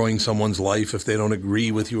problem destroying someone's life if they don't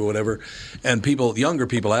agree with you or whatever. And younger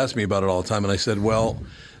people ask me about it all the time, and I said, well,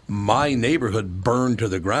 my neighborhood burned to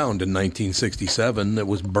the ground in 1967. It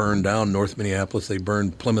was burned down, North Minneapolis. They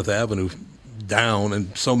burned Plymouth Avenue down,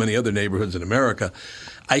 and so many other neighborhoods in America.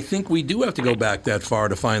 I think we do have to go back that far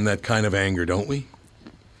to find that kind of anger, don't we?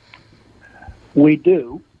 We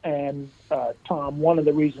do, and Tom, one of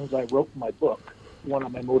the reasons I wrote my book, one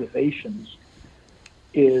of my motivations,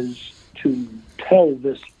 is to tell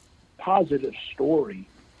this positive story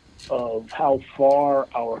of how far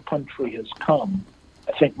our country has come.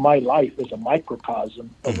 I think my life is a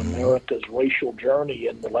microcosm of America's racial journey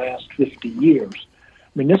in the last 50 years.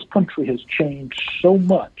 I mean, this country has changed so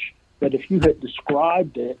much that if you had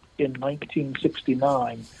described it in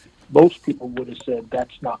 1969, most people would have said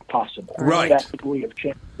that's not possible. Right. That degree of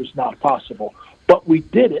change is not possible. But we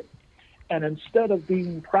did it, and instead of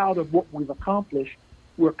being proud of what we've accomplished,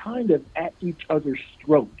 we're kind of at each other's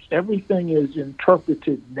throats. Everything is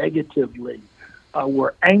interpreted negatively.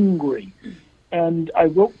 We're angry. And I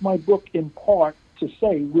wrote my book in part to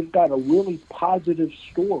say we've got a really positive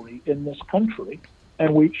story in this country,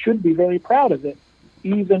 and we should be very proud of it,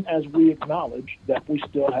 even as we acknowledge that we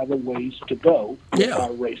still have a ways to go with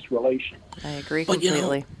our race relations. I agree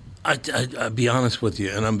completely. But, I'll be honest with you,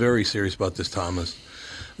 and I'm very serious about this, Thomas,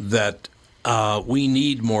 that we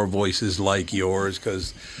need more voices like yours,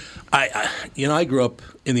 because I grew up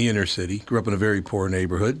in the inner city, grew up in a very poor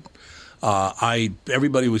neighborhood.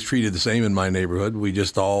 Everybody was treated the same in my neighborhood. We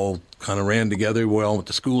just all kind of ran together. We all went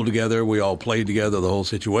to school together. We all played together, the whole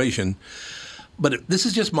situation. But this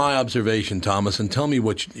is just my observation, Thomas, and tell me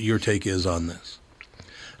what your take is on this.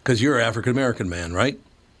 Because you're an African-American man, right?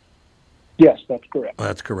 Yes, that's correct.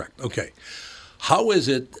 That's correct. Okay. How is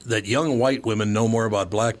it that young white women know more about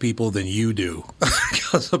black people than you do?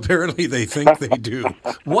 Because apparently they think they do.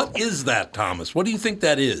 What is that, Thomas? What do you think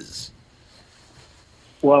that is?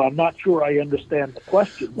 Well, I'm not sure I understand the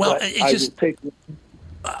question. Well, but it's I just... will take...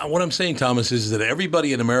 what I'm saying, Thomas, is that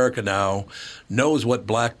everybody in America now knows what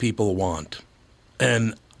black people want.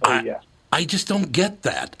 And I just don't get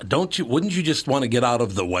that. Don't you? Wouldn't you just want to get out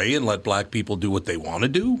of the way and let black people do what they want to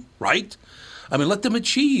do, right? I mean, let them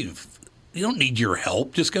achieve. You don't need your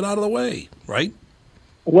help. Just get out of the way, right?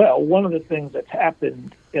 Well, one of the things that's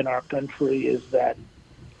happened in our country is that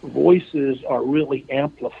voices are really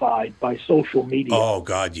amplified by social media. Oh,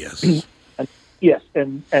 God, yes. Yes,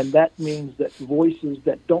 and that means that voices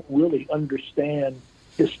that don't really understand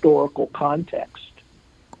historical context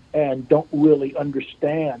and don't really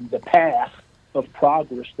understand the path of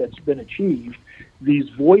progress that's been achieved, these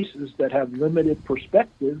voices that have limited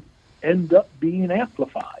perspective end up being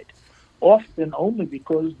amplified, often only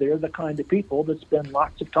because they're the kind of people that spend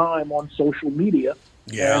lots of time on social media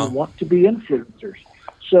and want to be influencers.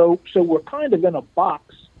 So we're kind of in a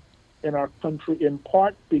box in our country, in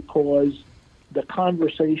part because the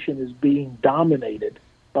conversation is being dominated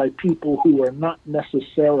by people who are not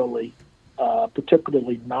necessarily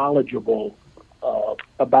particularly knowledgeable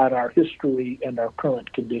about our history and our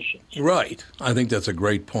current conditions. Right. I think that's a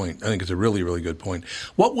great point. I think it's a really, really good point.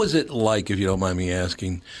 What was it like, if you don't mind me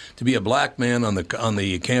asking, to be a black man on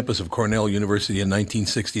the campus of Cornell University in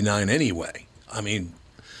 1969 anyway? I mean,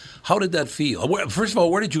 how did that feel? First of all,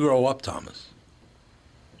 where did you grow up, Thomas?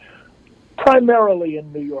 Primarily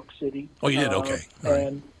in New York City. Oh, you did? Okay.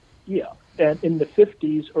 And in the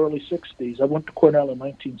 50s, early 60s, I went to Cornell in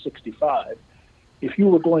 1965. If you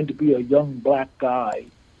were going to be a young black guy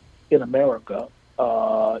in America,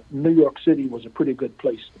 New York City was a pretty good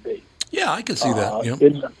place to be. Yeah, I can see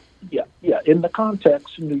that. In the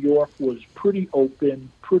context, New York was pretty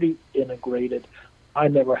open, pretty integrated. I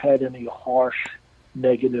never had any harsh,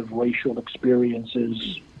 negative racial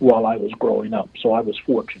experiences while I was growing up, so I was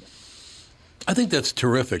fortunate. I think that's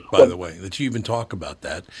terrific, by the way, that you even talk about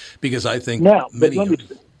that, because I think now, many. Let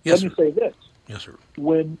me say this. Yes, sir.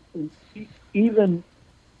 When even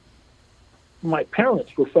my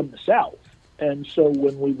parents were from the South, and so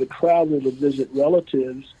when we would travel to visit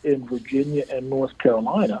relatives in Virginia and North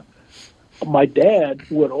Carolina, my dad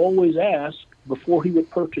would always ask, before he would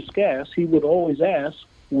purchase gas, he would always ask,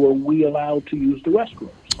 were we allowed to use the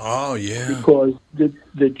restrooms? Oh, yeah. Because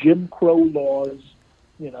the Jim Crow laws,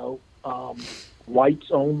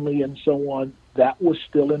 whites only and so on, that was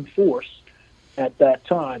still in force at that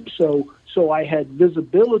time. So I had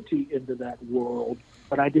visibility into that world,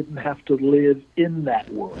 but I didn't have to live in that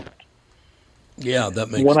world. Yeah, that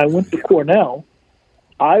makes sense. When I went to Cornell,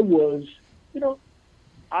 I was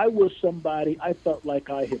somebody, I felt like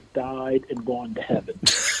I had died and gone to heaven.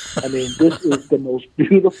 I mean, this is the most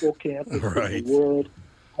beautiful campus in the world.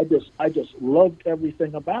 I just loved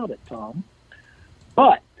everything about it, Tom.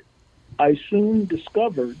 But I soon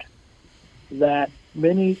discovered that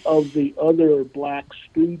many of the other black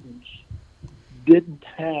students didn't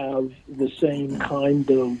have the same kind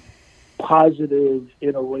of positive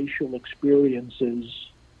interracial experiences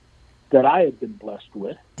that I had been blessed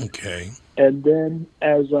with. Okay. And then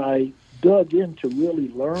as I dug into really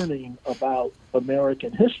learning about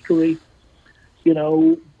American history,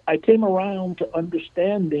 I came around to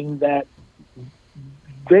understanding that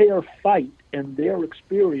their fight and their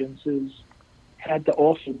experiences had to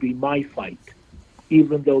also be my fight,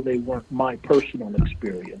 even though they weren't my personal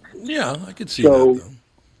experience. Yeah, I could see that, though.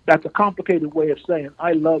 That's a complicated way of saying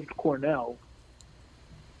I loved Cornell,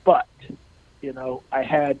 but, I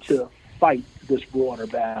had to fight this broader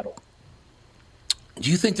battle. Do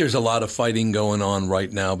you think there's a lot of fighting going on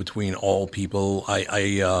right now between all people?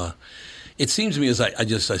 It seems to me as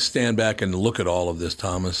I stand back and look at all of this,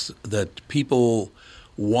 Thomas, that people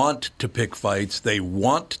want to pick fights. They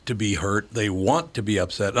want to be hurt. They want to be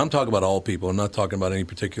upset. I'm talking about all people. I'm not talking about any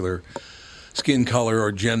particular skin color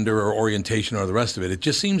or gender or orientation or the rest of it. It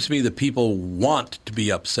just seems to me that people want to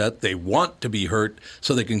be upset. They want to be hurt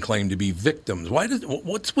so they can claim to be victims.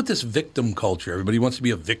 What's with this victim culture? Everybody wants to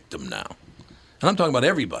be a victim now. And I'm talking about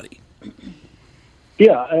everybody.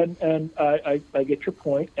 Yeah, and I get your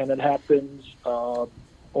point, and it happens on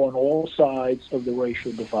all sides of the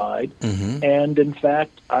racial divide. Mm-hmm. And in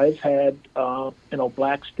fact, I've had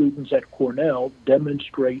black students at Cornell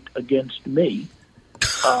demonstrate against me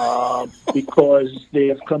because they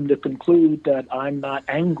have come to conclude that I'm not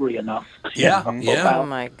angry enough. Yeah. Oh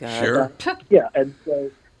my God. Sure.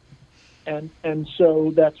 And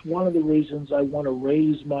so that's one of the reasons I want to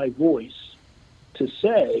raise my voice to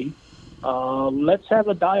say, let's have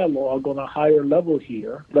a dialogue on a higher level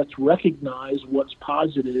here. Let's recognize what's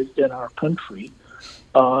positive in our country.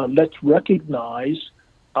 Let's recognize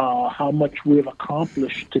how much we've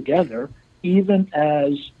accomplished together, even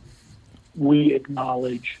as we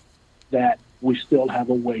acknowledge that we still have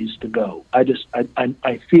a ways to go. I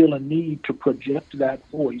feel a need to project that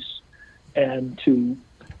voice and to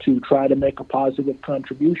try to make a positive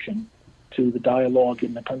contribution to the dialogue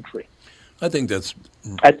in the country. I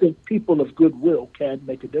think people of goodwill can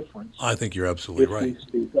make a difference. I think you're absolutely right. We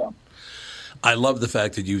speak up. I love the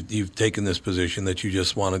fact that you've taken this position that you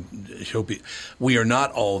just want to show people we are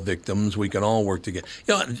not all victims. We can all work together.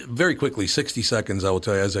 Very quickly, 60 seconds, I will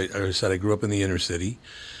tell you, as I said, I grew up in the inner city.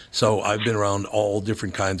 So I've been around all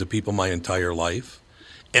different kinds of people my entire life.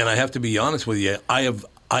 And I have to be honest with you, I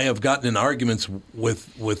have gotten in arguments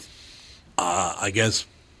with I guess,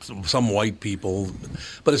 some white people,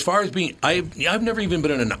 but as far as I've never even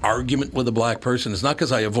been in an argument with a black person. It's not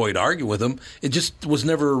because I avoid arguing with them. It just was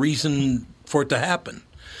never a reason for it to happen.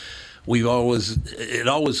 There was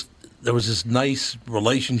this nice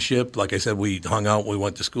relationship. Like I said, we hung out, we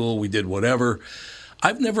went to school, we did whatever.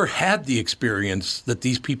 I've never had the experience that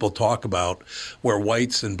these people talk about where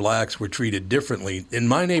whites and blacks were treated differently. In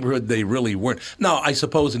my neighborhood, they really weren't. Now, I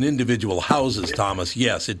suppose in individual houses, Thomas,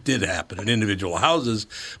 yes, it did happen in individual houses,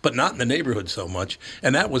 but not in the neighborhood so much.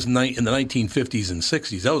 And that was in the 1950s and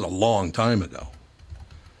 60s. That was a long time ago.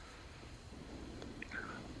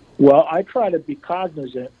 Well, I try to be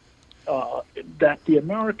cognizant that the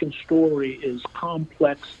American story is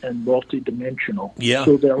complex and multidimensional. Yeah.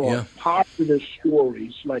 So there are positive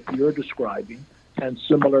stories like you're describing and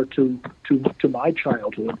similar to my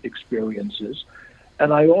childhood experiences.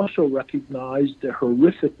 And I also recognize the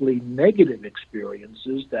horrifically negative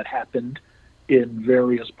experiences that happened in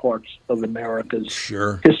various parts of America's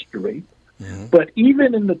history. Mm-hmm. But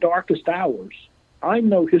even in the darkest hours, I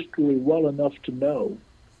know history well enough to know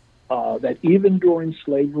that even during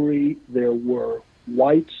slavery, there were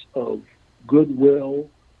whites of goodwill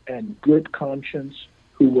and good conscience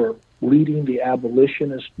who were leading the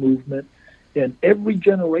abolitionist movement. In every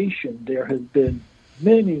generation, there have been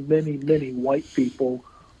many, many, many white people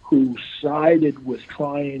who sided with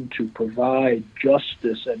trying to provide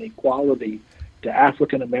justice and equality to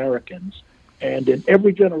African Americans. And in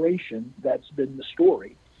every generation, that's been the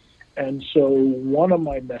story. And so one of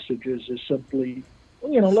my messages is simply,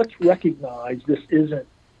 let's recognize this isn't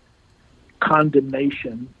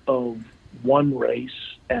condemnation of one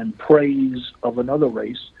race and praise of another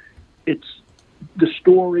race. The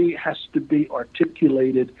story has to be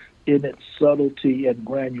articulated in its subtlety and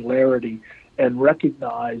granularity and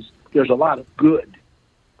recognize there's a lot of good.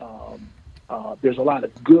 There's a lot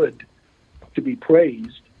of good to be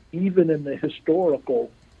praised, even in the historical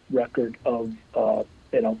record of the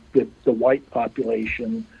white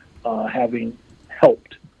population having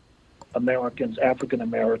helped African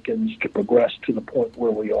Americans to progress to the point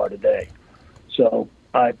where we are today. So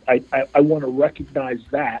I want to recognize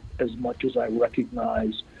that as much as I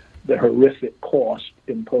recognize the horrific cost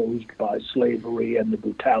imposed by slavery and the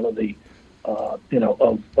brutality, of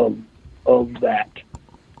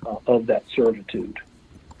that servitude.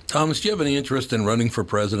 Thomas, do you have any interest in running for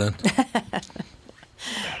president?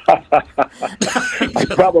 I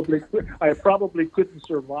probably couldn't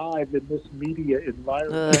survive in this media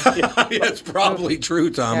environment. It's probably true,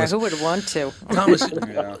 Thomas. Yeah, who would want to? Thomas,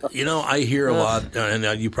 I hear a lot,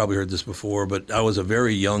 and you probably heard this before, but I was a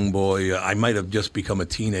very young boy. I might have just become a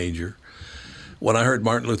teenager when I heard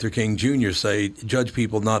Martin Luther King Jr. say, "Judge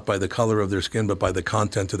people not by the color of their skin, but by the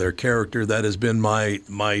content of their character." That has been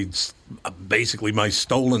basically my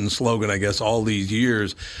stolen slogan, I guess, all these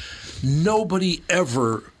years. Nobody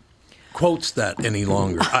ever quotes that any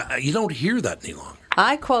longer. You don't hear that any longer.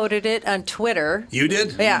 I quoted it on Twitter. You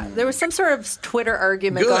did? Yeah, there was some sort of Twitter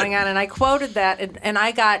argument going on, and I quoted that, and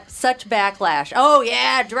I got such backlash. Oh,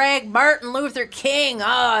 yeah, drag Martin Luther King. Oh,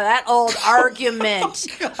 that old argument.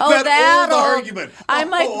 that old argument. I'm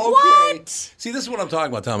like, what? See, this is what I'm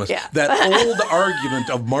talking about, Thomas. Yeah. That old argument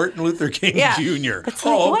of Martin Luther King Jr. It's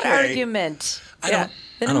like, what argument? I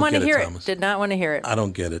didn't want to hear it. Did not want to hear it. I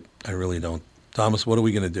don't get it. I really don't. Thomas, what are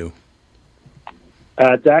we going to do?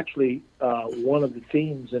 It's actually one of the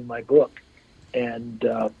themes in my book, and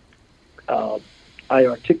I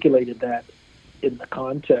articulated that in the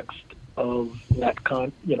context of that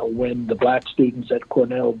when the black students at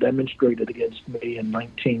Cornell demonstrated against me in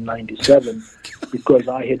 1997 because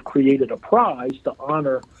I had created a prize to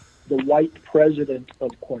honor the white president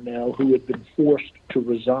of Cornell who had been forced to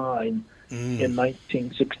resign in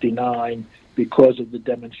 1969 because of the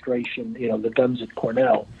demonstration, the guns at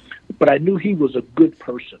Cornell. But I knew he was a good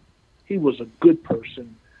person. He was a good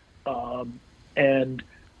person and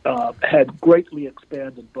had greatly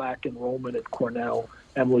expanded black enrollment at Cornell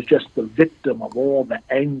and was just the victim of all the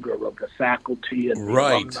anger of the faculty and the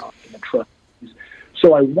alumni and the trustees.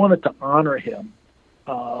 So I wanted to honor him.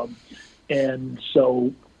 And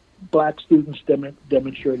so black students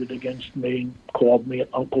demonstrated against me, called me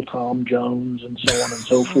Uncle Tom Jones, and so on and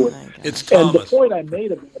so forth. It's Thomas. And the point I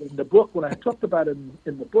made about it in the book, when I talked about it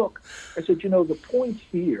in the book, I said, the point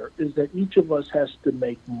here is that each of us has to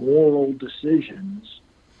make moral decisions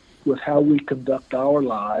with how we conduct our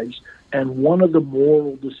lives. And one of the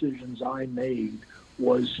moral decisions I made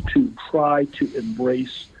was to try to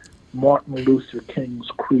embrace Martin Luther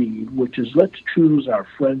King's creed, which is let's choose our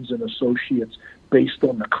friends and associates based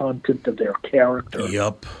on the content of their character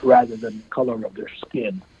rather than the color of their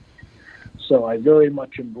skin. So I very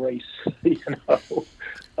much embrace,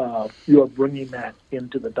 you're bringing that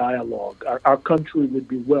into the dialogue. Our country would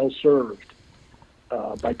be well served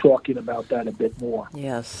by talking about that a bit more.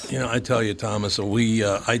 Yes. You know, I tell you, Thomas,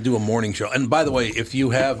 I do a morning show. And by the way, if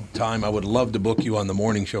you have time, I would love to book you on the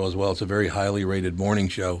morning show as well. It's a very highly rated morning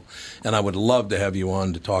show. And I would love to have you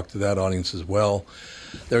on to talk to that audience as well.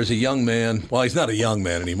 There's a young man. Well, he's not a young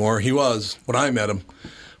man anymore. He was when I met him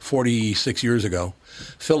 46 years ago.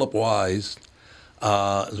 Philip Wise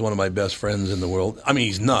is one of my best friends in the world. I mean,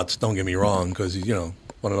 he's nuts, don't get me wrong, because he's,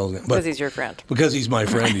 one of those. Because he's your friend. Because he's my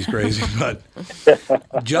friend, he's crazy. But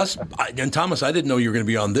and Thomas, I didn't know you were going to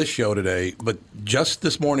be on this show today, but just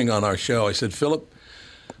this morning on our show, I said, Philip,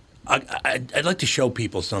 I'd like to show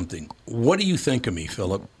people something. What do you think of me,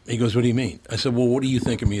 Philip? He goes, what do you mean? I said, well, what do you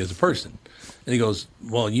think of me as a person? And he goes,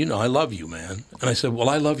 well, I love you, man. And I said, well,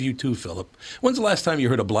 I love you too, Philip. When's the last time you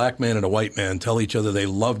heard a black man and a white man tell each other they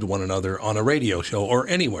loved one another on a radio show or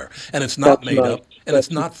anywhere? And it's not made up, and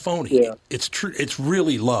it's not phony. Yeah. It's true. It's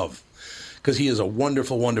really love. Because he is a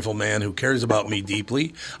wonderful, wonderful man who cares about me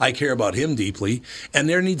deeply. I care about him deeply. And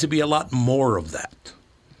there needs to be a lot more of that.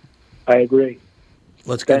 I agree.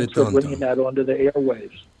 Let's get it done. Thanks for bringing that onto the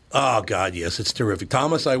airwaves. Oh, God, yes, it's terrific.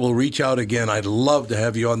 Thomas, I will reach out again. I'd love to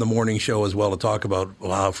have you on the morning show as well to talk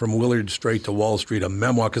about From Willard Straight to Wall Street, a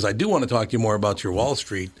memoir, because I do want to talk to you more about your Wall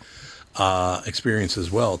Street experience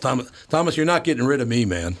as well. Thomas, you're not getting rid of me,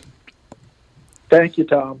 man. Thank you,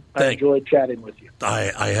 Tom. I enjoyed chatting with you.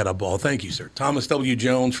 I had a ball. Thank you, sir. Thomas W.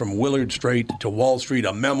 Jones, From Willard Straight to Wall Street,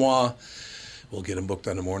 a memoir. We'll get him booked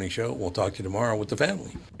on the morning show. We'll talk to you tomorrow with the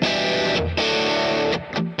family.